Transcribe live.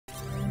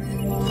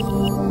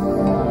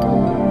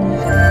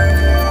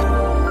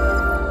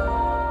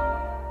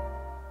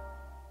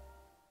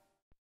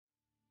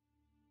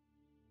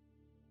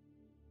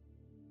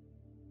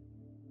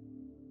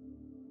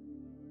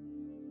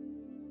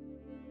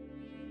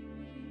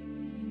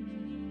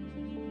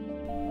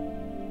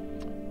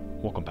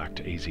Welcome back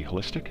to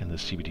azWHOLEistic in the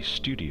CBD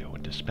studio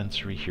and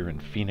dispensary here in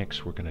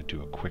Phoenix. We're going to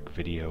do a quick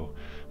video.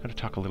 I'm going to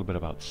talk a little bit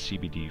about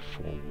CBD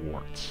for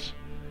warts.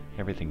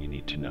 Everything you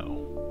need to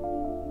know.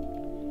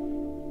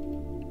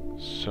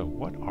 So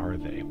what are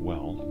they?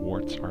 Well,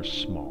 warts are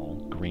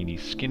small, grainy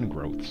skin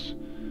growths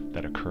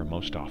that occur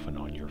most often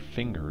on your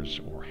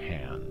fingers or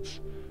hands.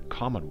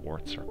 Common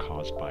warts are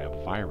caused by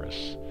a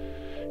virus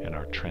and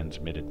are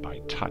transmitted by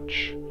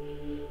touch.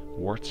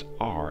 Warts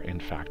are,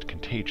 in fact,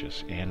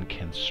 contagious and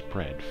can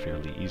spread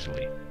fairly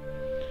easily.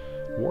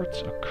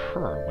 Warts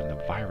occur when the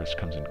virus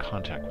comes in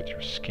contact with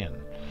your skin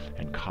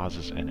and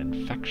causes an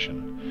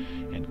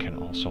infection, and can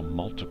also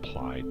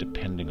multiply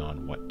depending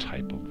on what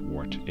type of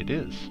wart it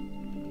is.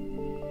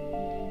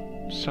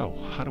 So,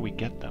 how do we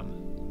get them?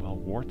 Well,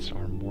 warts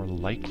are more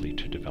likely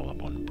to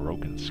develop on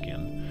broken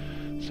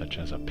skin, such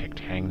as a picked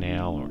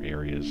hangnail or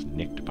areas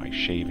nicked by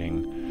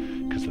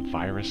shaving, because the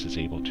virus is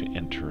able to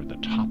enter the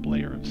top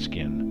layer of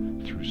skin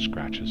through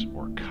scratches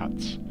or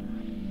cuts.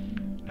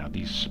 Now,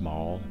 these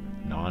small,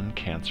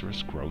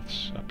 non-cancerous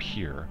growths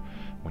appear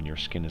when your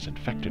skin is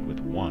infected with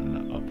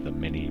one of the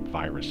many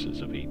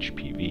viruses of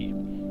HPV.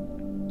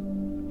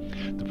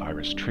 The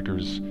virus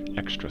triggers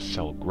extra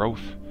cell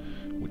growth,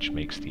 which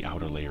makes the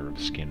outer layer of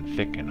skin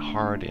thick and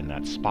hard in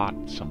that spot,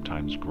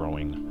 sometimes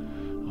growing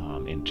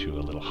into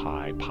a little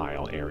high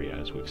pile area,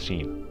 as we've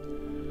seen.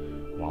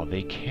 While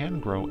they can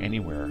grow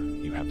anywhere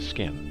you have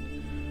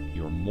skin,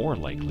 you're more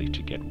likely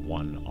to get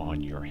one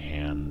on your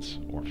hands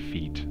or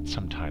feet,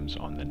 sometimes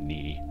on the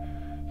knee,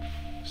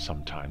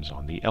 sometimes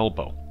on the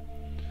elbow.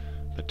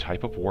 The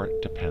type of wart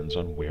depends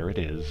on where it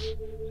is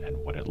and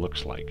what it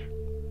looks like.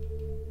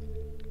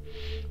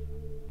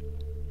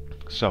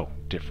 So,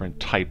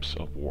 different types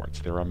of warts.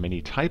 There are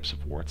many types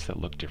of warts that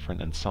look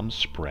different, and some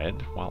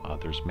spread while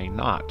others may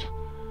not.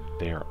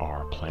 There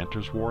are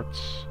plantar's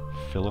warts,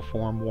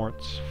 filiform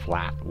warts,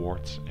 flat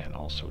warts, and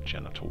also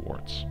genital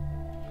warts.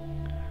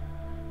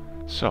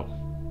 So,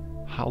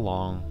 how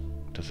long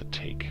does it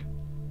take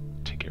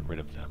to get rid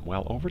of them?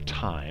 Well, over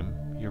time,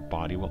 your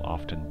body will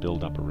often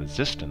build up a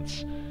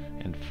resistance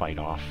and fight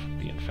off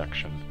the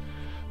infection,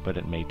 but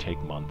it may take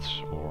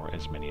months or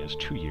as many as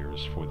 2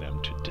 years for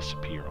them to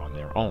disappear on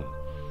their own.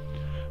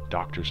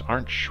 Doctors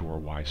aren't sure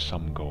why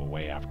some go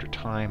away after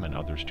time and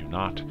others do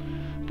not,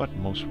 but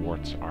most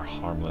warts are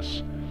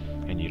harmless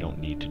and you don't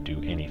need to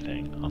do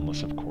anything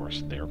unless, of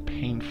course, they're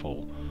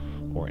painful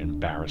or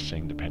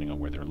embarrassing depending on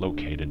where they're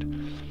located.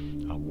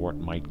 A wart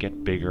might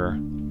get bigger,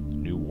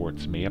 new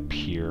warts may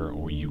appear,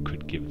 or you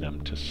could give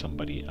them to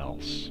somebody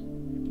else.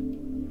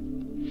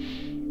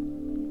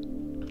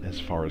 As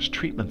far as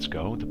treatments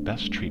go, the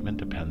best treatment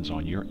depends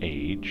on your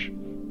age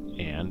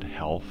and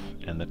health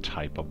and the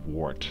type of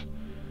wart.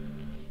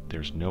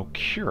 There's no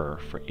cure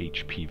for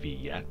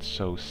HPV yet,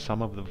 so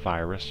some of the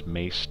virus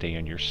may stay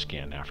on your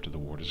skin after the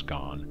wart is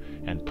gone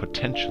and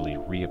potentially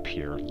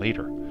reappear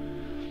later.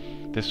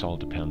 This all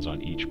depends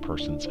on each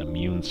person's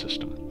immune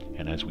system,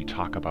 and as we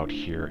talk about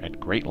here at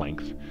great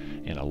length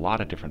in a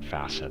lot of different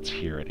facets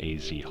here at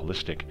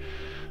azWHOLEistic,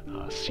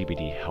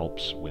 CBD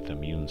helps with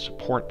immune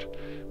support,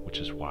 which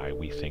is why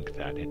we think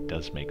that it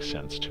does make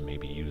sense to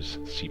maybe use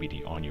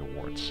CBD on your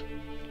warts.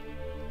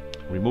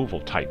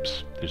 Removal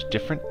types. There's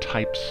different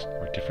types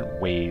or different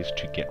ways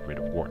to get rid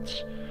of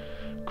warts.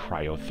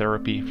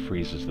 Cryotherapy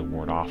freezes the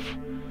wart off.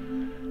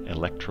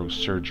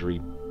 Electrosurgery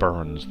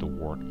burns the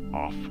wart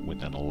off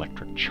with an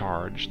electric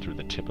charge through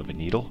the tip of a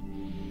needle.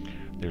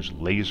 There's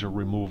laser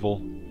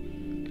removal.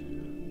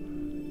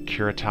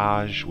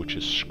 Curettage, which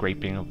is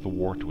scraping of the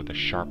wart with a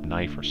sharp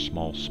knife or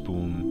small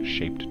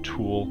spoon-shaped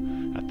tool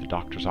at the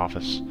doctor's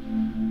office.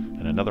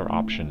 And another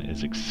option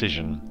is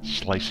excision,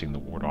 slicing the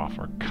wart off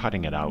or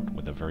cutting it out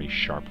with a very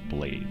sharp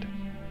blade.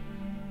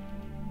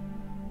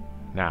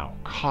 Now,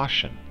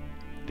 caution.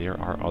 There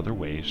are other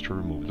ways to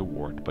remove the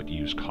wart, but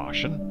use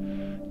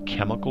caution.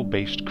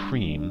 Chemical-based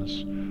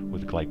creams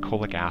with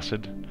glycolic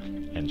acid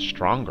and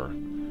stronger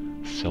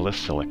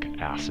salicylic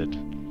acid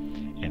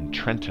and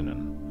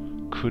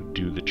tretinoin could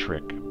do the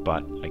trick,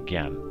 but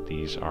again,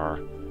 these are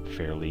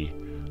fairly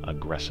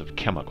aggressive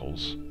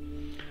chemicals.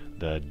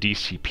 The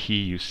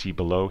DCP you see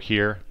below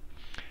here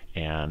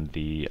and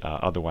the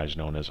otherwise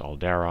known as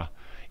Aldara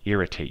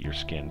irritate your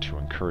skin to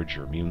encourage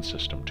your immune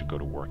system to go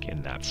to work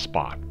in that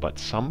spot. But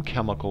some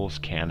chemicals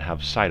can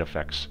have side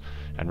effects,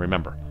 and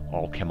remember,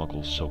 all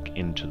chemicals soak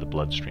into the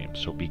bloodstream,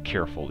 so be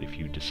careful if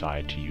you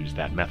decide to use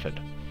that method.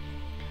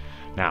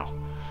 Now,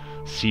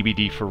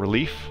 CBD for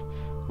relief.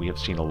 We have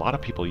seen a lot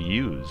of people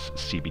use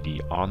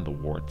CBD on the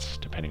warts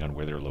depending on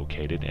where they're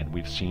located, and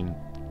we've seen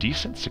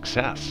decent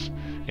success.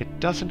 It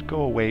doesn't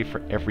go away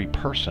for every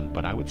person,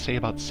 but I would say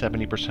about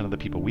 70% of the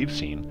people we've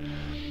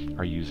seen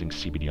are using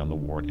CBD on the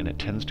wart, and it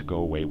tends to go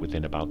away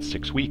within about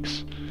 6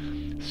 weeks.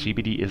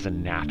 CBD is a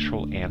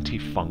natural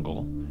anti-fungal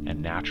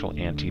and natural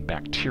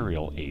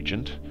anti-bacterial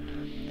agent,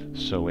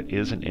 so it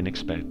is an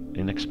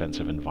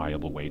inexpensive and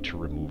viable way to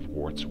remove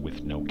warts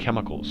with no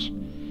chemicals.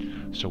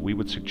 So we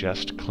would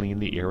suggest clean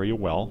the area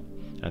well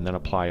and then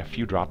apply a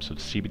few drops of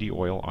CBD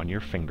oil on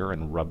your finger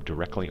and rub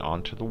directly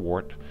onto the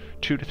wart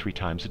 2 to 3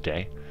 times a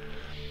day.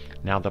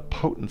 Now the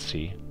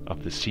potency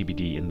of the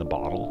CBD in the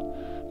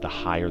bottle, the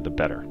higher the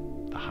better.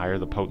 The higher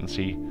the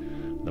potency,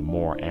 the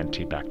more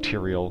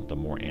antibacterial, the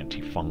more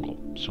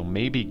antifungal. So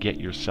maybe get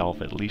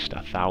yourself at least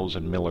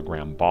 1,000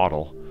 milligram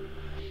bottle,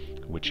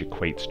 which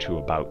equates to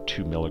about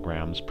 2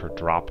 milligrams per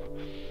drop,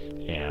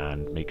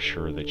 and make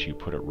sure that you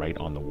put it right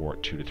on the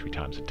wart 2 to 3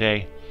 times a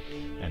day,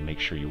 and make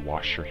sure you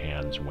wash your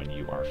hands when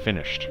you are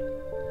finished.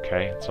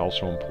 Okay, it's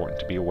also important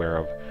to be aware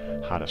of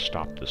how to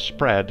stop the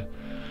spread.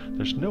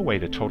 There's no way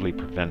to totally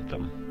prevent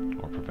them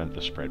or prevent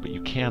the spread, but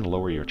you can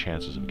lower your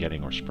chances of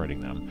getting or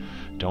spreading them.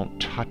 Don't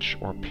touch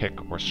or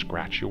pick or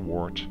scratch your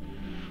wart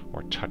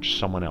or touch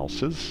someone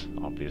else's,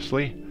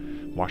 obviously.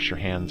 Wash your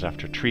hands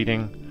after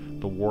treating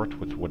the wart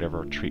with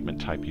whatever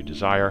treatment type you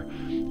desire,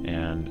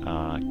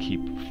 and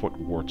keep foot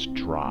warts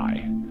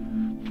dry.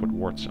 Foot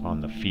warts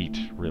on the feet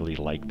really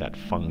like that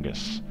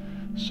fungus,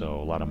 so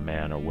a lot of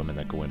men or women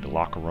that go into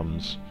locker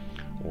rooms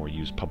or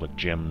use public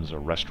gyms or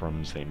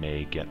restrooms, they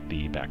may get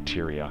the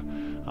bacteria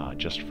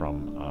just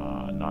from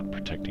not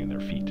protecting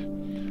their feet.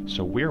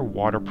 So wear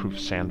waterproof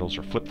sandals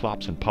or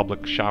flip-flops in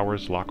public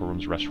showers, locker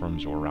rooms,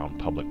 restrooms, or around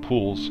public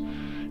pools,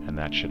 and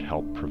that should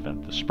help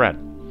prevent the spread.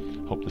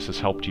 Hope this has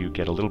helped you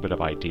get a little bit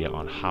of idea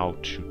on how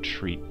to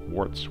treat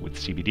warts with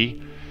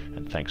CBD,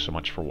 and thanks so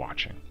much for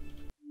watching.